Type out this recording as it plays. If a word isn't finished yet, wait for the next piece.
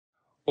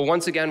Well,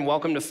 once again,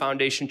 welcome to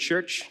Foundation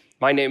Church.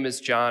 My name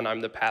is John.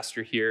 I'm the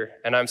pastor here,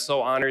 and I'm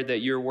so honored that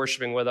you're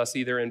worshiping with us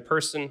either in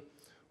person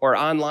or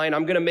online.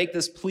 I'm going to make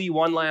this plea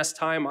one last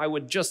time. I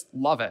would just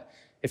love it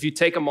if you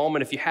take a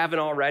moment, if you haven't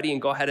already,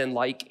 and go ahead and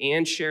like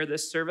and share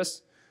this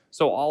service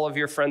so all of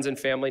your friends and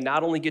family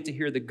not only get to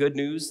hear the good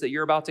news that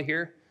you're about to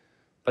hear,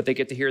 but they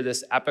get to hear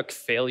this epic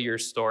failure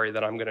story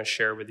that I'm going to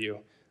share with you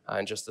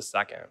in just a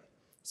second.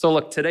 So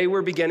look, today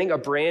we're beginning a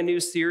brand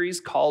new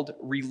series called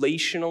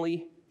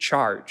Relationally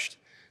Charged.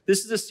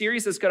 This is a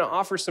series that's going to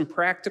offer some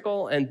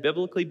practical and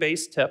biblically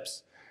based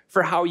tips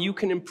for how you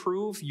can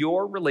improve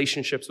your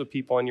relationships with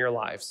people in your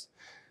lives.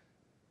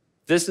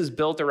 This is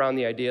built around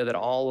the idea that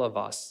all of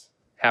us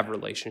have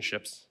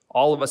relationships.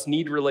 All of us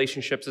need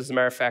relationships. As a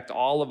matter of fact,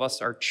 all of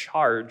us are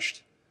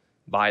charged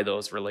by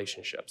those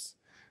relationships.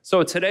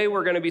 So today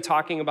we're going to be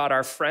talking about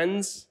our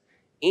friends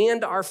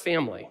and our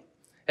family.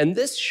 And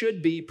this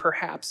should be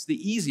perhaps the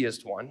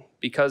easiest one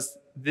because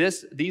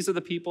these are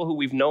the people who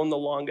we've known the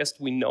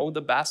longest, we know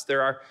the best.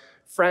 They're our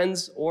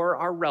friends or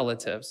our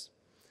relatives.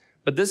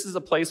 But this is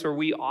a place where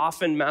we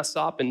often mess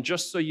up, and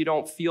just so you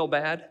don't feel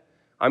bad,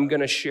 I'm going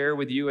to share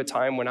with you a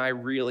time when I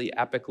really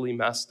epically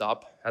messed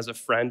up as a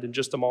friend in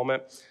just a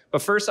moment.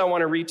 But first, I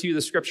want to read to you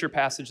the scripture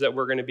passage that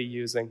we're going to be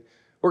using.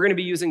 We're going to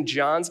be using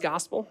John's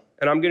gospel,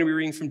 and I'm going to be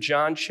reading from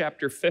John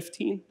chapter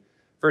 15,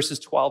 verses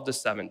 12 to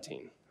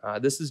 17.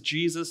 This is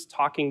Jesus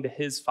talking to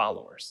his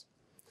followers.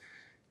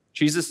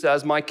 Jesus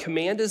says, "My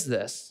command is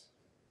this,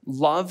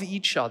 love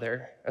each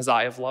other as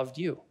I have loved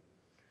you.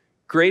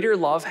 Greater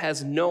love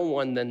has no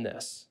one than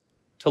this,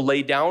 to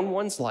lay down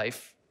one's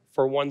life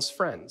for one's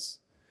friends.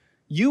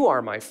 You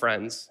are my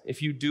friends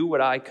if you do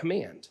what I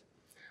command.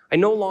 I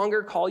no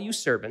longer call you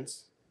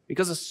servants,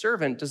 because a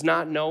servant does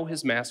not know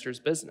his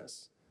master's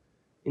business.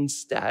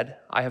 Instead,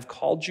 I have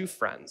called you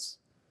friends.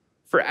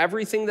 For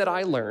everything that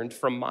I learned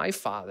from my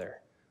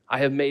Father, I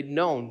have made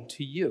known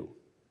to you.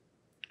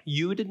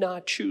 You did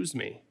not choose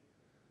me,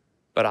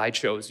 but I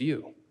chose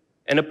you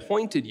and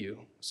appointed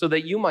you so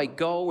that you might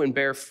go and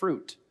bear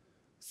fruit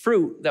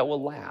that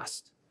will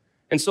last,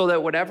 and so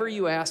that whatever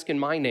you ask in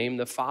my name,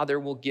 the Father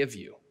will give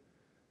you.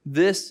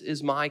 This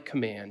is my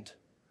command,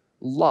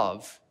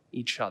 love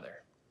each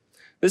other."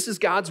 This is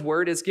God's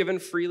word. It's given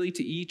freely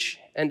to each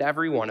and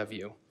every one of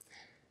you.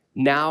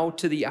 Now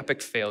to the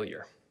epic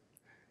failure.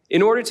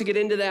 In order to get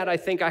into that, I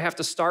think I have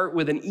to start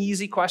with an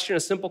easy question, a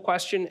simple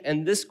question,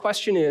 and this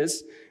question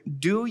is,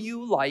 do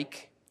you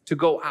like to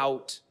go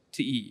out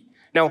to eat?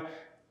 Now,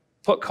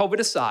 put COVID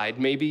aside,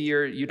 maybe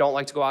you don't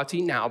like to go out to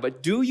eat now,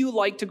 but do you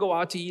like to go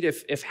out to eat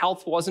if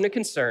health wasn't a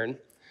concern?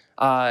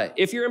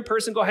 If you're in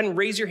person, go ahead and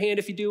raise your hand.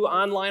 If you do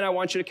online, I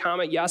want you to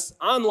comment yes.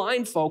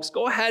 Online, folks,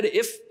 go ahead.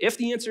 If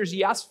the answer is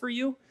yes for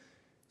you,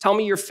 tell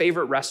me your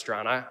favorite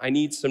restaurant. I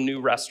need some new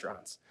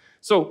restaurants.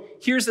 So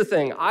here's the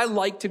thing. I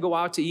like to go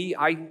out to eat.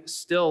 I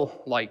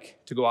still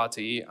like to go out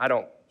to eat. I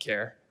don't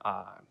care.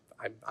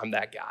 I'm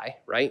that guy,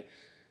 right?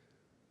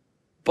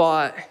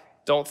 But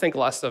don't think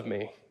less of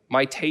me.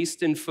 My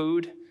taste in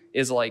food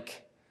is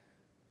like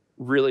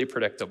really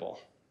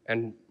predictable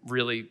and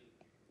really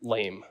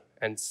lame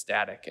and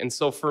static. And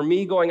so for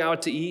me, going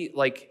out to eat,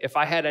 like if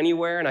I had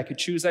anywhere and I could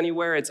choose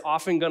anywhere, it's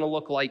often going to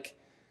look like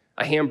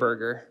a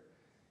hamburger,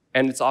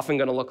 and it's often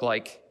going to look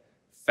like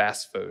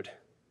fast food.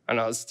 I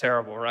know it's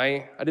terrible,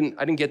 right? I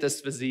didn't get this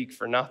physique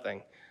for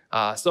nothing.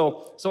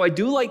 So I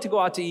do like to go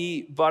out to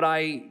eat, but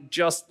I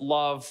just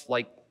love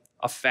like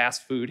a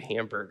fast food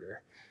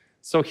hamburger.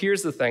 So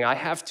here's the thing. I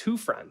have two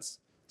friends.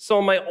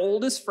 So my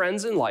oldest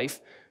friends in life,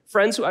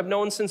 friends who I've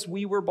known since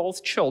we were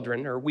both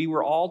children, or we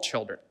were all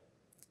children.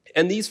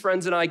 And these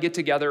friends and I get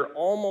together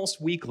almost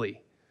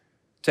weekly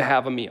to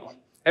have a meal.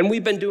 And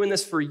we've been doing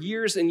this for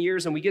years and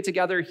years, and we get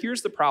together.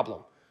 Here's the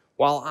problem.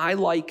 While I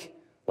like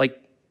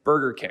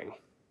Burger King,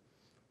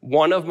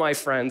 one of my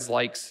friends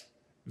likes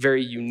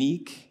very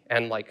unique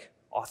and like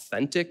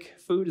authentic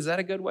food. Is that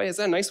a good way? Is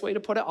that a nice way to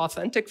put it?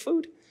 Authentic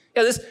food?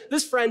 Yeah,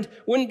 this friend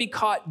wouldn't be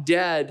caught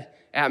dead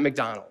at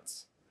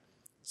McDonald's.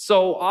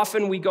 So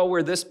often we go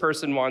where this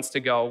person wants to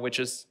go,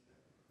 which is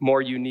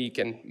more unique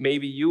and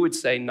maybe you would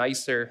say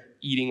nicer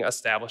eating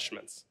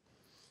establishments.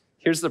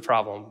 Here's the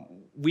problem.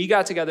 We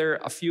got together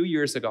a few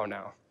years ago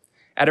now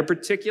at a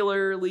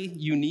particularly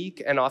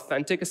unique and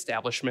authentic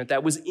establishment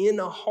that was in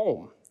a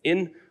home,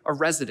 in a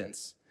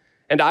residence.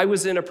 And I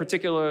was in a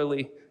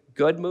particularly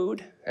good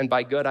mood, and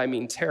by good, I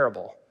mean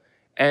terrible.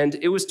 And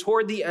it was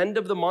toward the end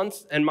of the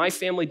month, and my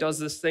family does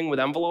this thing with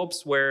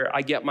envelopes where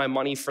I get my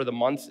money for the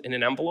month in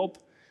an envelope,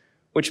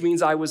 which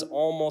means I was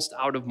almost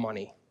out of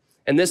money.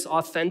 And this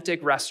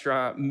authentic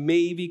restaurant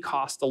maybe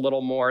cost a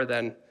little more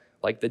than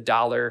like the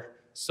 $1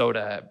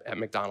 soda at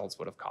McDonald's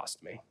would have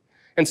cost me.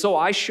 And so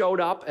I showed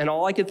up, and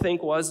all I could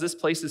think was, this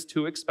place is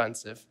too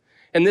expensive.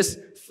 And this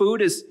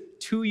food is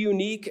too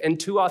unique and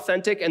too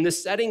authentic, and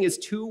this setting is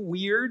too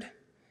weird.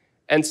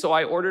 And so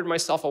I ordered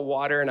myself a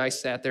water, and I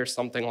sat there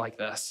something like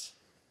this.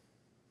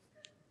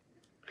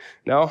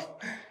 No?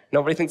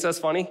 Nobody thinks that's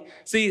funny?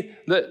 See,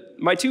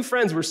 my two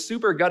friends were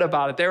super good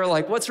about it. They were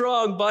like, "What's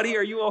wrong, buddy?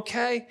 Are you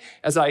okay?"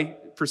 As I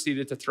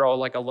proceeded to throw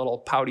like a little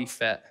pouty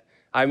fit.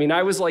 I mean,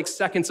 I was like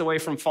seconds away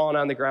from falling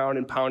on the ground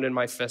and pounding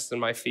my fists and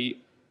my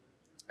feet.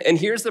 And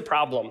here's the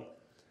problem,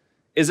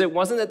 is it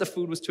wasn't that the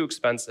food was too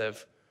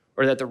expensive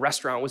or that the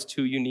restaurant was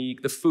too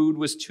unique, the food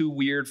was too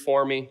weird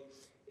for me.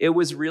 It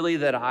was really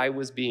that I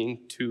was being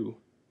too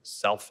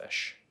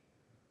selfish.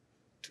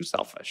 Too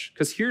selfish.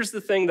 Because here's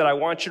the thing that I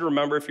want you to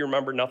remember if you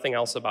remember nothing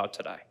else about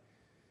today.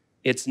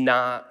 It's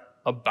not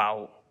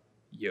about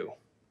you.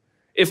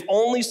 If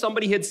only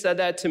somebody had said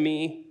that to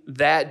me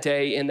that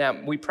day in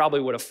that, we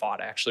probably would have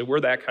fought, actually. We're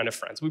that kind of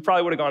friends. We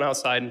probably would have gone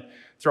outside and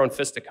thrown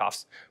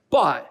fisticuffs.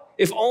 But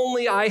if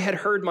only I had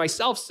heard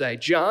myself say,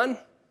 John,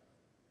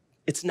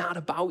 it's not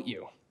about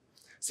you.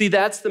 See,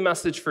 that's the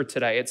message for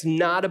today. It's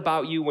not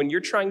about you. When you're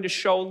trying to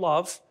show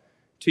love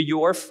to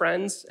your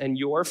friends and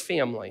your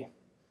family,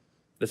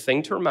 the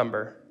thing to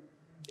remember,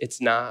 it's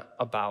not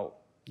about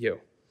you.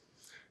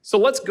 So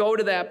let's go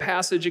to that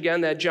passage again,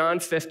 that John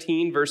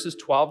 15, verses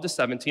 12 to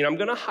 17. I'm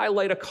going to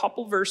highlight a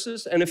couple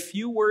verses and a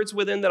few words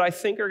within that I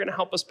think are going to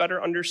help us better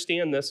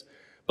understand this.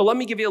 But let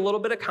me give you a little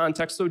bit of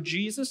context. So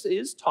Jesus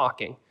is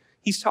talking.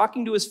 He's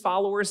talking to his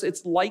followers.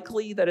 It's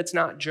likely that it's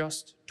not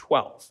just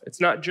 12.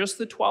 It's not just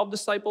the 12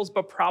 disciples,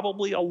 but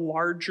probably a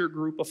larger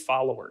group of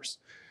followers.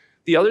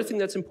 The other thing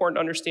that's important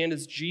to understand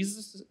is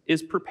Jesus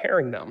is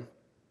preparing them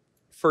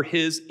for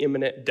his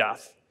imminent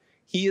death.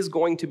 He is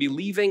going to be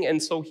leaving,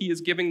 and so he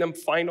is giving them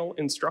final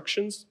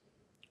instructions.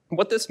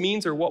 What this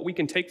means, or what we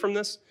can take from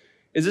this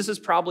is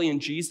probably, in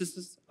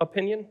Jesus'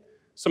 opinion,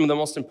 some of the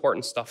most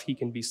important stuff he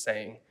can be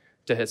saying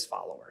to his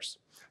followers.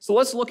 So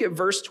let's look at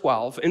verse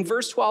 12. In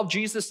verse 12,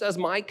 Jesus says,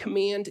 my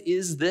command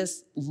is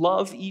this,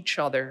 love each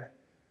other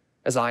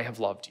as I have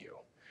loved you.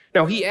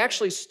 Now, he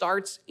actually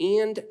starts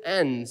and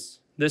ends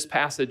this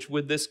passage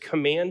with this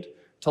command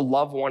to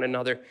love one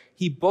another.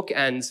 He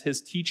bookends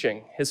his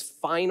teaching, his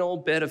final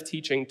bit of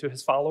teaching to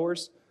his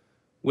followers,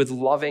 with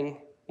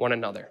loving one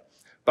another.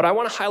 But I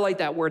want to highlight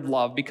that word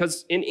love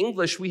because in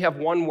English, we have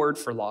one word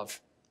for love,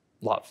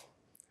 love.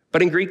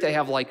 But in Greek, they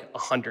have like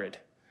 100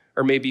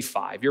 or maybe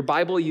 5. Your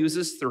Bible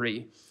uses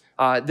 3.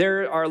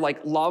 There are like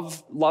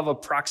love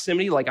of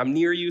proximity, like I'm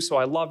near you, so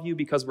I love you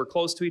because we're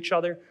close to each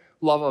other.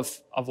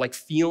 Love of like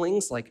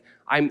feelings, like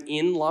I'm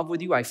in love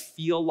with you, I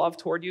feel love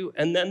toward you.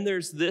 And then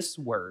there's this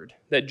word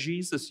that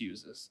Jesus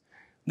uses.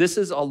 This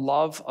is a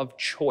love of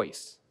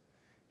choice.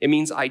 It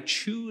means I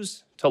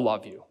choose to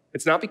love you.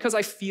 It's not because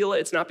I feel it,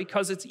 it's not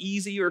because it's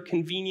easy or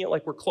convenient,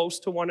 like we're close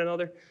to one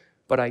another,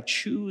 but I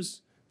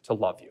choose to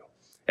love you.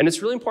 And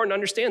it's really important to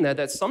understand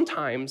that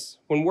sometimes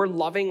when we're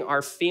loving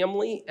our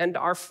family and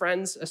our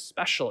friends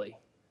especially,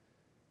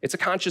 it's a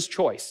conscious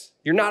choice.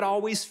 You're not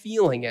always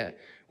feeling it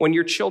when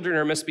your children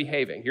are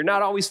misbehaving. You're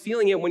not always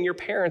feeling it when your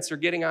parents are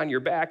getting on your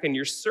back, and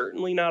you're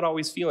certainly not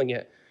always feeling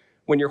it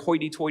when your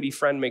hoity-toity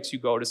friend makes you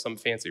go to some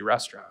fancy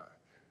restaurant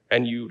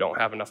and you don't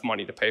have enough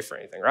money to pay for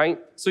anything, right?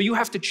 So you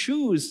have to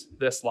choose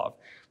this love.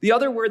 The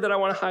other word that I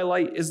want to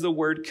highlight is the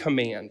word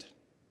command.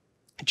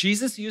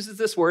 Jesus uses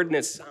this word and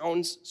it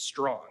sounds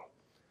strong.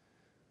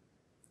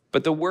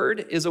 But the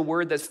word is a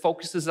word that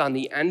focuses on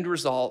the end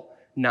result,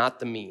 not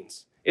the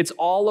means. It's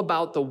all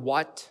about the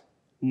what,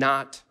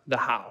 not the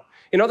how.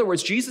 In other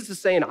words, Jesus is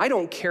saying, I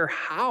don't care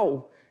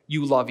how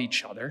you love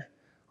each other.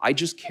 I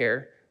just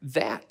care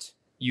that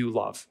you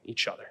love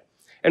each other.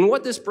 And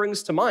what this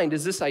brings to mind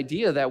is this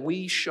idea that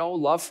we show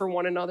love for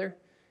one another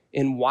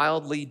in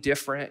wildly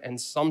different and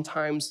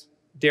sometimes,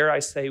 dare I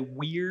say,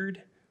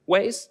 weird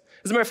ways.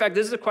 As a matter of fact,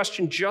 this is a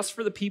question just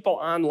for the people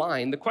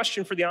online. The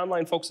question for the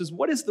online folks is,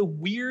 what is the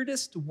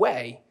weirdest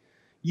way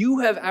you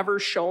have ever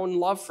shown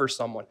love for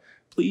someone?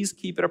 Please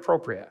keep it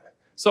appropriate.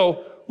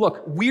 So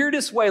look,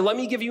 weirdest way, let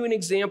me give you an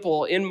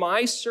example. In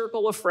my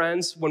circle of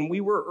friends, when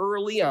we were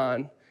early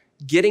on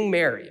getting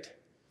married,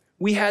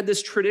 we had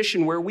this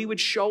tradition where we would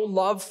show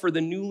love for the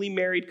newly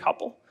married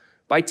couple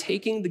by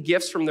taking the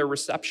gifts from their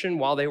reception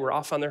while they were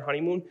off on their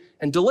honeymoon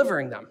and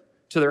delivering them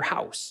to their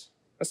house.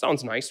 That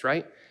sounds nice,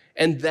 right?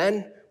 And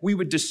then we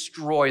would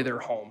destroy their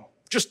home,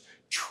 just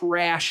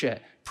trash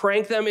it,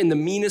 prank them in the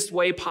meanest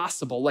way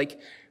possible, like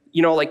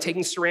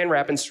taking saran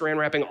wrap and saran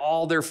wrapping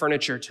all their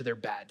furniture to their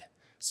bed.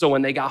 So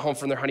when they got home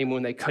from their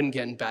honeymoon, they couldn't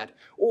get in bed.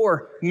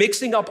 Or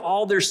mixing up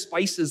all their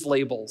spices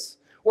labels,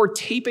 or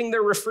taping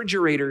their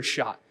refrigerator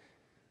shut.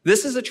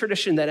 This is a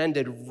tradition that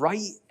ended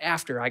right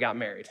after I got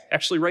married.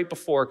 Actually, right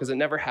before, because it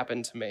never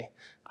happened to me.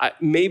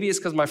 Maybe it's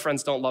because my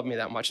friends don't love me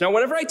that much. Now,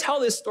 whenever I tell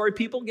this story,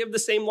 people give the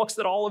same looks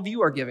that all of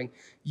you are giving.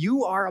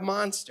 You are a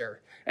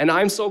monster, and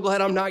I'm so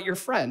glad I'm not your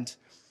friend.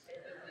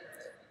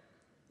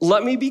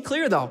 Let me be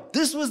clear, though.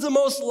 This was the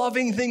most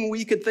loving thing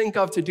we could think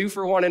of to do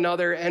for one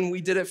another, and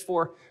we did it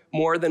for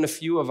more than a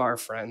few of our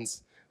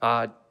friends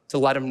to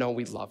let them know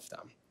we loved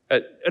them.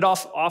 It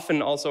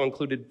often also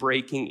included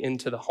breaking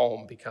into the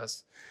home,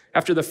 because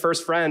after the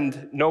first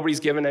friend, nobody's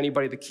giving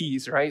anybody the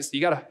keys, right? So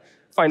you got to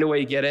find a way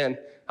to get in.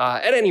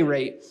 At any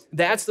rate,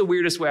 that's the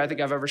weirdest way I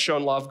think I've ever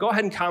shown love. Go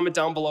ahead and comment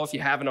down below if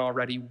you haven't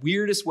already.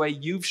 Weirdest way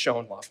you've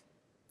shown love.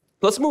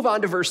 Let's move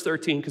on to verse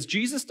 13, because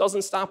Jesus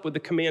doesn't stop with the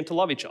command to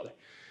love each other.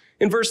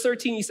 In verse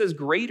 13, he says,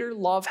 greater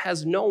love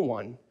has no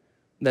one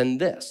than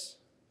this,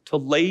 to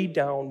lay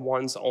down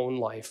one's own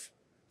life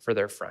for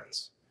their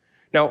friends.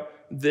 Now,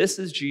 this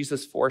is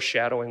Jesus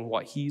foreshadowing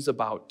what he's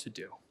about to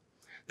do.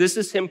 This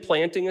is him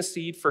planting a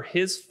seed for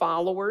his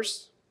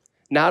followers,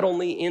 not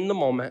only in the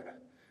moment,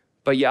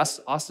 but yes,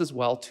 us as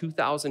well,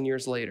 2,000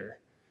 years later,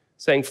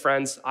 saying,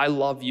 friends, I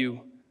love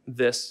you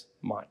this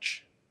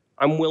much.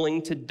 I'm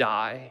willing to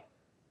die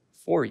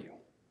for you.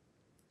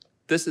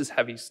 This is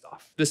heavy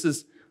stuff. This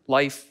is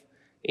life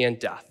and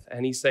death.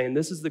 And he's saying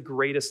this is the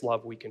greatest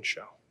love we can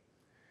show.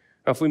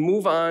 Now, if we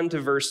move on to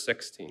verse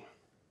 16.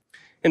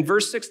 In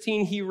verse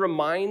 16, he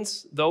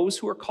reminds those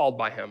who are called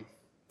by him,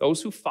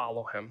 those who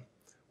follow him,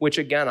 which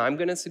again, I'm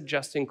going to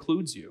suggest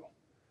includes you.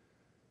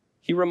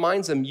 He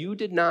reminds them, you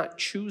did not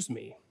choose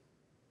me,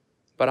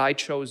 but I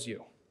chose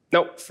you.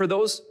 Now, for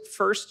those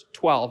first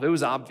 12, it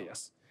was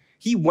obvious.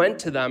 He went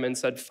to them and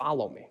said,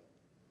 follow me.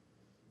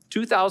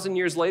 2,000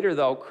 years later,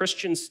 though,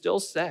 Christians still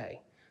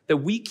say that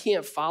we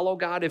can't follow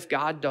God if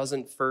God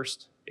doesn't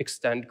first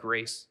extend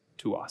grace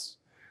to us.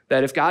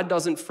 That if God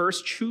doesn't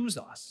first choose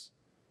us,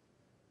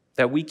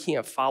 that we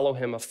can't follow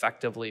him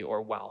effectively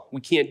or well.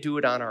 We can't do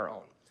it on our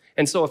own.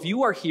 And so if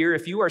you are here,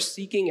 if you are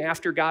seeking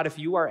after God, if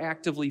you are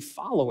actively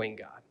following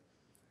God,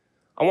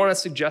 I want to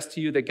suggest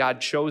to you that God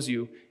chose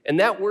you. And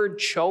that word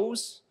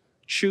chose,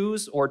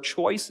 choose, or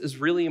choice is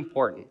really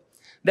important.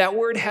 That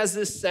word has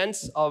this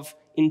sense of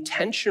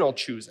intentional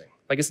choosing.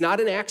 Like it's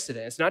not an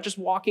accident. It's not just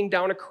walking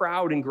down a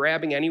crowd and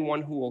grabbing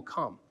anyone who will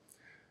come.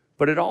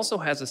 But it also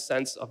has a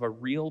sense of a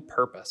real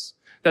purpose,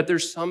 that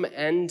there's some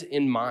end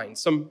in mind,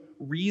 some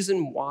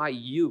reason why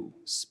you,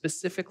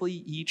 specifically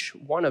each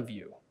one of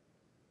you,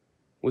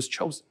 was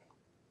chosen.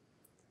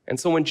 And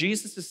so when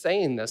Jesus is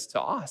saying this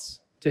to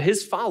us, to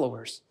his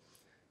followers,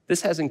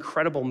 this has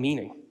incredible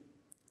meaning.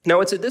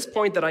 Now, it's at this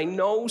point that I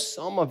know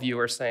some of you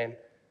are saying,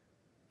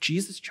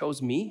 Jesus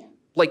chose me?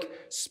 Like,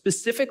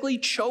 specifically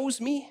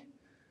chose me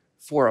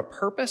for a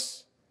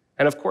purpose?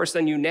 And of course,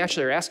 then you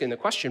naturally are asking the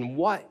question,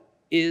 what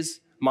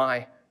is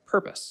my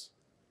purpose?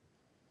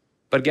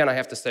 But again, I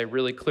have to say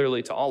really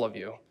clearly to all of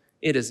you,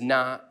 it is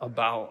not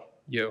about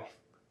you.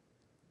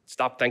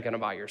 Stop thinking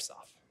about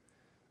yourself.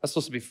 That's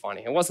supposed to be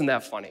funny. It wasn't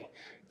that funny.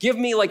 Give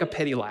me like a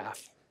pity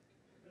laugh.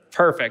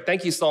 Perfect.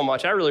 Thank you so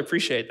much. I really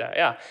appreciate that.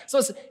 Yeah.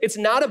 So it's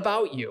not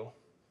about you,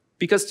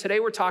 because today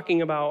we're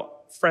talking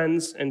about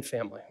friends and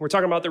family. We're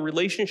talking about the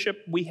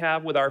relationship we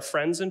have with our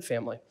friends and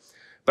family.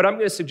 But I'm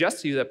going to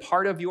suggest to you that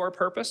part of your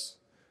purpose,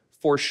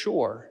 for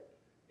sure,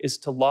 is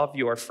to love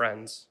your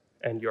friends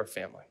and your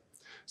family.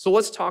 So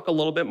let's talk a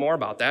little bit more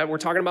about that. We're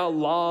talking about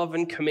love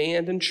and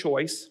command and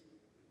choice.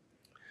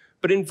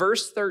 But in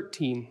verse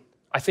 13,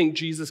 I think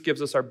Jesus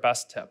gives us our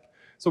best tip.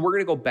 So we're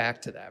going to go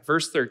back to that.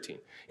 Verse 13.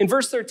 In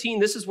verse 13,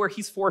 this is where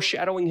he's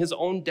foreshadowing his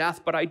own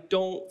death, but I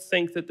don't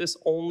think that this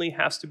only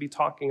has to be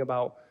talking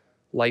about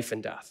life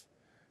and death.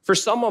 For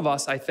some of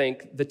us, I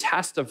think the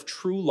test of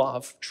true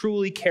love,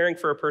 truly caring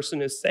for a person,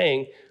 is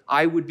saying,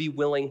 I would be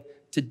willing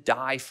to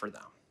die for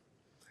them.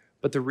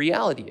 But the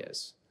reality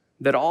is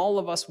that all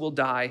of us will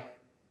die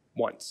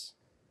once.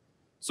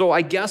 So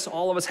I guess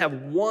all of us have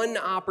one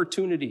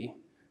opportunity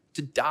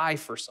to die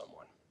for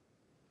someone.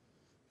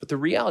 But the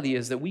reality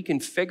is that we can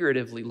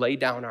figuratively lay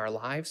down our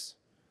lives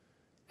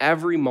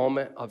every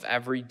moment of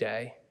every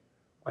day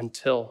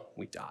until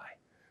we die,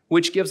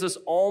 which gives us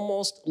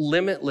almost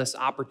limitless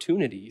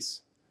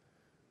opportunities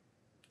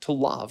to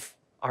love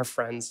our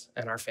friends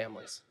and our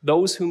families,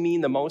 those who mean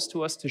the most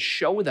to us, to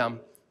show them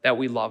that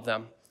we love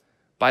them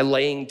by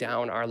laying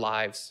down our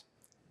lives,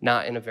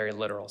 not in a very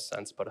literal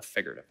sense, but a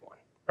figurative one,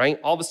 right?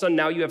 All of a sudden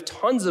now you have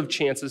tons of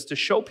chances to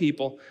show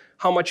people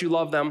how much you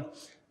love them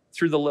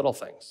through the little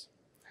things.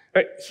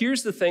 Right,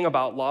 here's the thing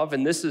about love,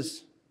 and this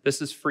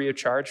is free of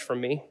charge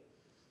from me.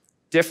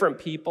 Different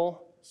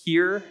people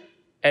hear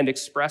and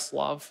express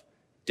love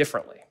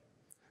differently.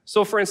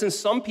 So for instance,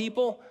 some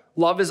people,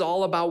 love is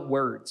all about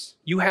words.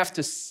 You have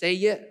to say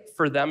it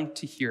for them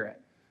to hear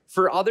it.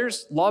 For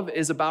others, love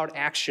is about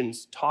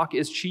actions. Talk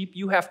is cheap.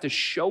 You have to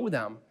show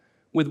them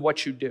with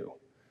what you do.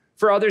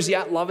 For others,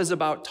 yet, love is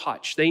about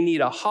touch. They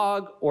need a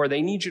hug or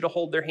they need you to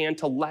hold their hand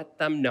to let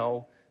them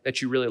know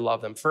that you really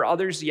love them. For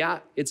others,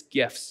 yet, it's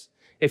gifts.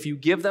 If you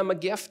give them a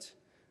gift,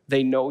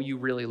 they know you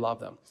really love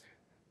them.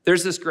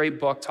 There's this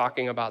great book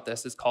talking about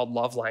this. It's called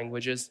Love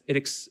Languages. It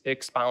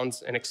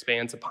expounds and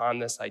expands upon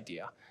this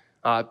idea.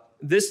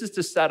 This is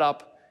to set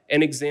up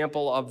an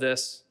example of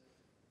this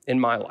in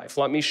my life.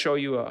 Let me show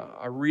you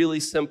a really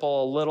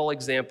simple little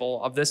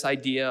example of this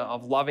idea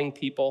of loving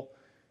people,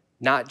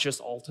 not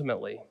just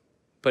ultimately,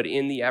 but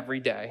in the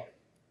everyday,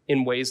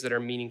 in ways that are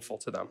meaningful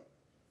to them.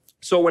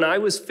 So when I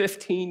was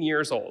 15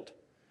 years old,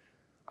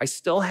 I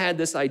still had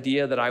this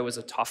idea that I was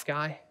a tough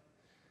guy.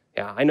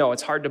 Yeah, I know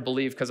it's hard to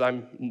believe because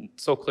I'm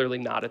so clearly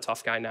not a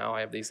tough guy now.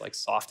 I have these like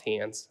soft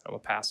hands. I'm a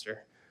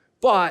pastor.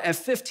 But at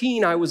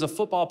 15, I was a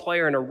football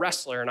player and a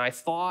wrestler, and I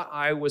thought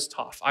I was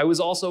tough. I was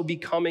also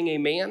becoming a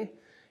man.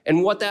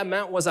 And what that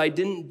meant was I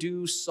didn't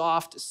do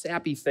soft,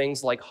 sappy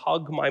things like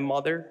hug my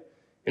mother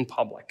in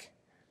public.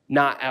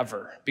 Not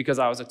ever, because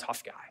I was a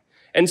tough guy.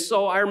 And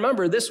so I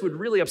remember this would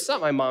really upset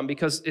my mom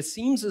because it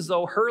seems as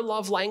though her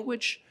love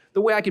language,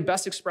 the way I could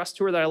best express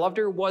to her that I loved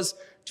her, was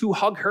to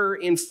hug her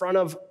in front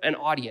of an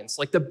audience.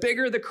 Like the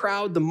bigger the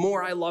crowd, the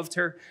more I loved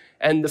her.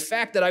 And the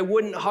fact that I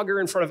wouldn't hug her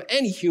in front of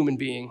any human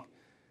being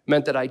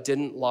meant that I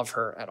didn't love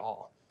her at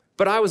all.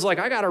 But I was like,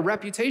 I got a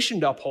reputation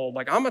to uphold.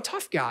 Like, I'm a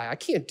tough guy. I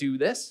can't do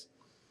this.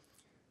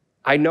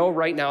 I know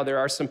right now there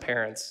are some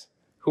parents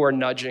who are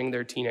nudging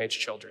their teenage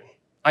children.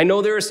 I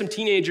know there are some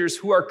teenagers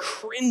who are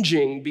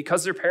cringing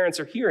because their parents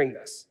are hearing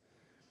this.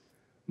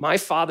 My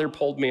father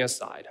pulled me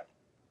aside,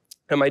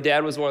 and my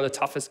dad was one of the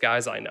toughest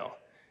guys I know.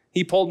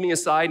 He pulled me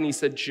aside and he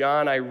said,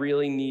 John, I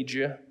really need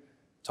you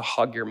to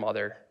hug your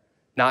mother,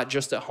 not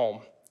just at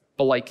home,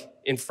 but like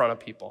in front of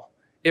people.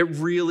 It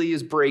really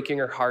is breaking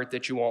her heart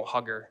that you won't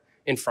hug her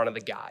in front of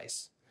the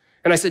guys.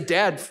 And I said,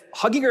 Dad,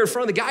 hugging her in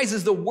front of the guys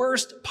is the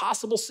worst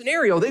possible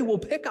scenario. They will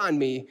pick on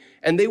me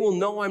and they will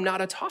know I'm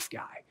not a tough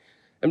guy.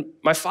 And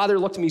my father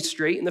looked me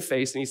straight in the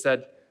face and he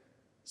said,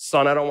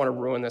 son, I don't want to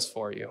ruin this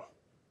for you,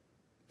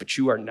 but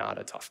you are not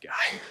a tough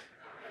guy.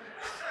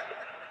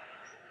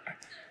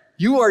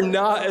 You are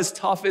not as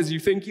tough as you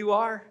think you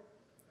are,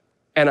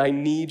 and I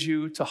need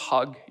you to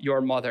hug your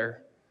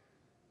mother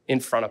in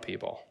front of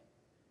people.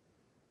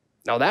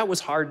 Now, that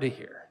was hard to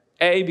hear.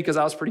 A, because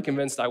I was pretty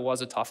convinced I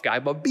was a tough guy,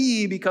 but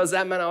B, because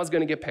that meant I was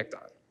going to get picked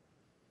on.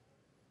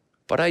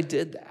 But I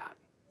did that.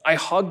 I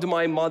hugged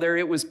my mother.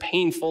 It was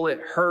painful. It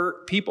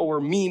hurt. People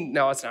were mean.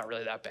 No, it's not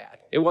really that bad.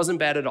 It wasn't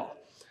bad at all.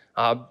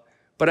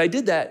 But I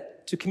did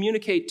that to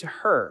communicate to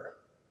her,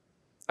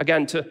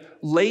 again, to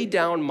lay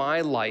down my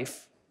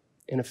life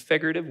in a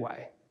figurative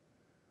way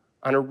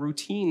on a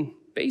routine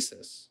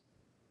basis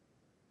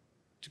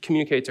to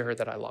communicate to her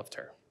that I loved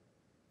her.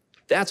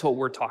 That's what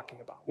we're talking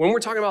about. When we're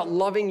talking about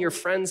loving your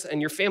friends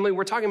and your family,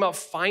 we're talking about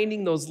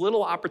finding those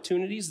little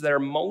opportunities that are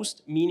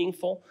most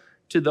meaningful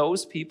to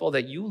those people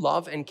that you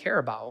love and care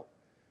about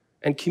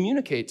and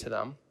communicate to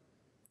them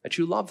that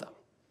you love them.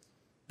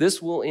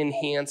 This will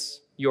enhance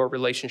your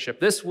relationship.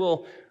 This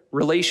will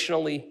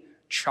relationally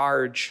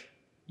charge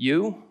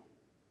you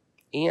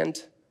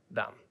and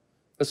them.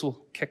 This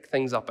will kick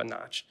things up a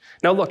notch.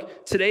 Now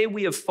look, today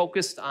we have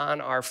focused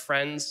on our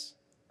friends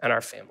and our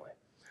family.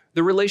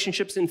 The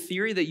relationships in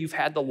theory that you've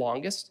had the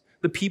longest,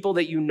 the people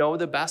that you know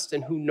the best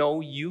and who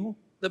know you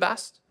the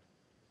best.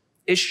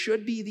 It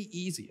should be the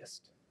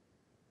easiest.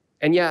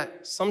 And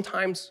yet,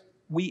 sometimes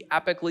we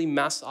epically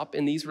mess up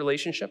in these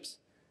relationships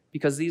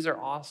because these are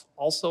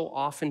also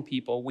often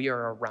people we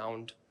are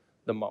around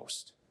the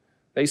most.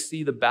 They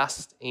see the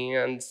best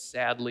and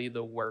sadly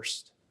the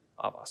worst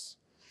of us.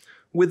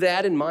 With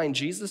that in mind,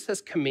 Jesus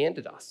has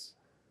commanded us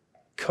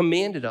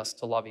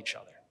to love each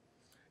other.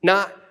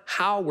 Not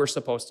how we're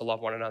supposed to love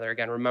one another,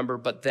 again, remember,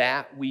 but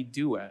that we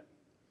do it.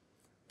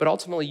 But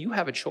ultimately, you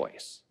have a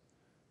choice.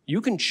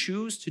 You can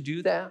choose to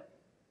do that,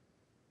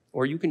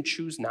 or you can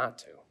choose not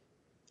to.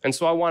 And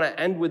so I want to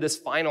end with this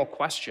final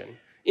question.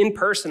 In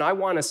person, I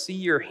want to see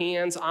your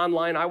hands.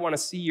 Online, I want to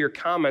see your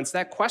comments.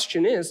 That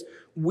question is,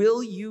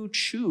 will you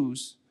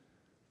choose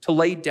to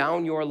lay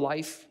down your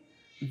life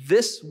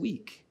this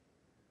week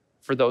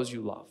for those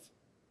you love?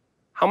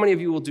 How many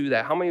of you will do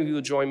that? How many of you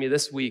will join me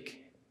this week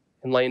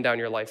in laying down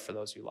your life for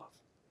those you love?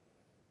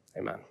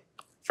 Amen.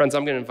 Friends,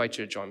 I'm going to invite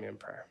you to join me in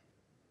prayer.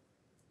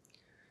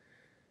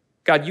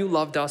 God, you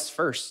loved us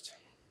first.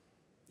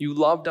 You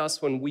loved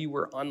us when we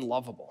were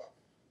unlovable.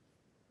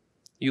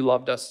 You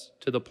loved us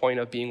to the point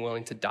of being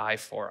willing to die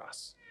for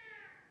us.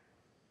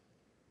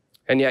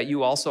 And yet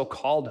you also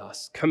called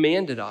us,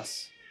 commanded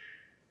us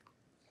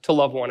to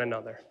love one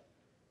another,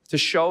 to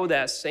show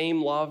that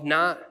same love,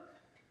 not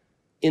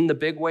in the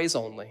big ways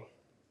only,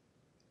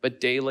 but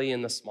daily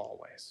in the small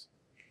ways.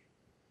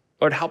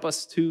 Lord, help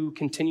us to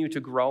continue to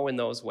grow in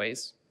those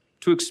ways,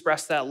 to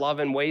express that love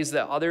in ways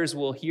that others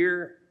will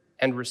hear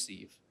and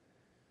receive.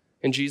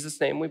 In Jesus'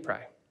 name we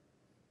pray.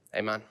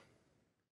 Amen.